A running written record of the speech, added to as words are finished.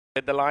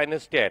The line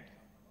is dead.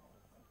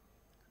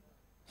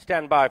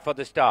 Stand by for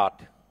the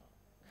start.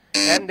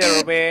 And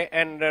they're away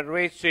and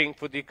racing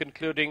for the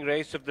concluding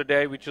race of the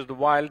day, which is the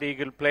Wild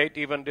Eagle Plate,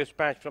 even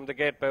dispatched from the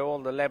gate by all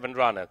the 11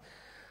 runners.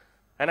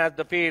 And as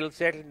the field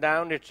settled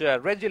down, it's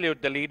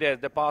Resolute, the leader, as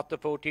they pass the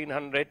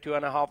 1400,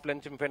 2.5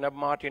 lengths in front of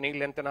Martini,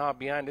 length and a half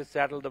behind his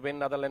saddle. The win,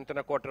 another length and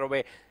a quarter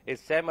away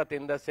is Semat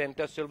in the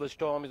centre. Silver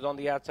Storm is on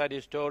the outside,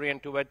 Historian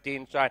towards the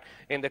inside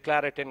in the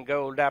claret and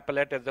gold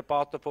Appalette as they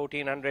pass the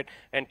 1400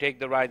 and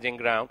take the rising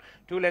ground.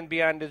 2 lengths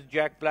behind is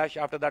Jack Flash.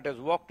 After that is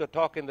Walk the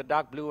Talk in the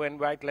dark blue and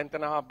white. Length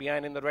and a half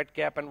behind in the red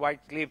cap and white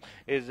sleeve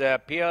is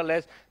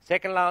Peerless.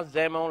 Second last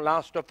Zemo.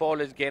 Last of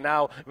all is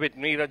Genau with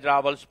Neeraj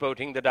Rawal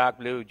sporting the dark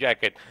blue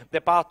jacket. They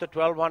pass the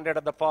 1200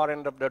 at the far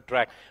end of the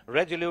track.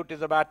 Resolute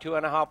is about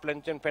 2.5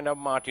 lengths in front of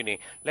Martini.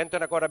 Length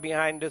and a quarter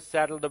behind is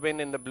Saddle the Win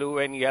in the blue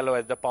and yellow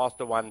as they pass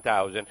the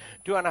 1000.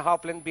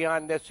 2.5 lengths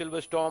behind their Silver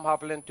Storm.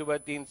 Half a length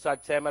towards the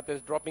inside. Semat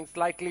is dropping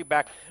slightly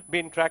back.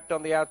 Being tracked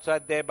on the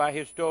outside there by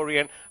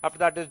Historian. After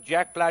that is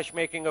Jack Flash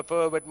making a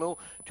forward move.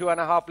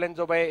 2.5 lengths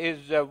away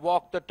is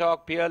Walk the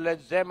Talk,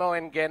 Peerless, Zemo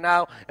and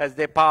Genau as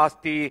they pass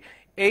the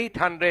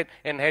 800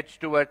 and heads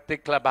towards the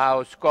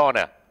clubhouse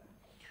corner.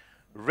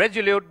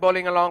 Resolute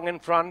bowling along in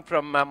front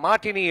from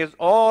Martini is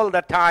all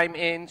the time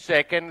in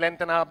second.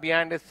 Length and a half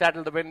behind his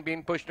Saddle the Wind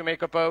being pushed to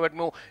make a forward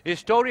move.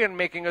 Historian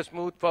making a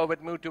smooth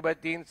forward move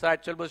towards the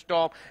inside. Silver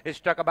Storm is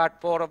struck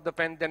about 4 of the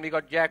fence. Then we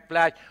got Jack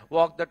Flash,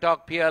 Walk the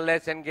Talk,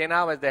 Peerless and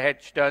Genau as the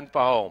heads turn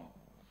for home.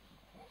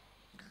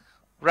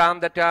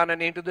 Round the turn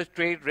and into the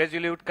straight.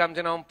 Resolute comes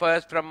in home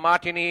first. From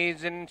Martini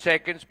is in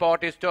second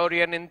spot.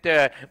 Historian in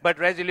third. But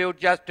Resolute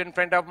just in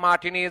front of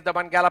Martini is the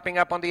one galloping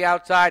up on the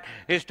outside.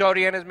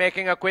 Historian is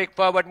making a quick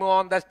forward move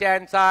on the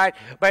stand side.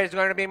 But it's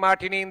going to be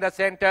Martini in the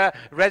center.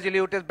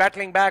 Resolute is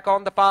battling back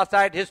on the far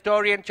side.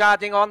 Historian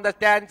charging on the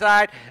stand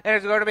side. And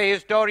it's going to be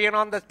Historian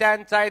on the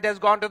stand side. Has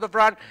gone to the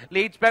front.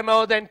 Leads by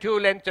more than 2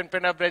 lengths in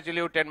front of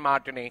Resolute and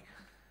Martini.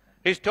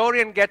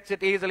 Historian gets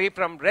it easily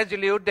from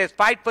Resolute. There's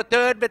fight for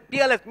third, but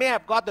Peerless may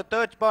have got the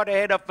third spot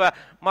ahead of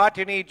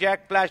Martini,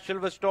 Jack Flash,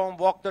 Silver Storm,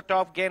 Walk the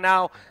Talk,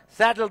 Genau,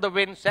 Saddle the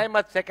Win,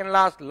 Semat second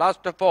last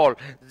of all,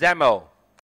 Zemo.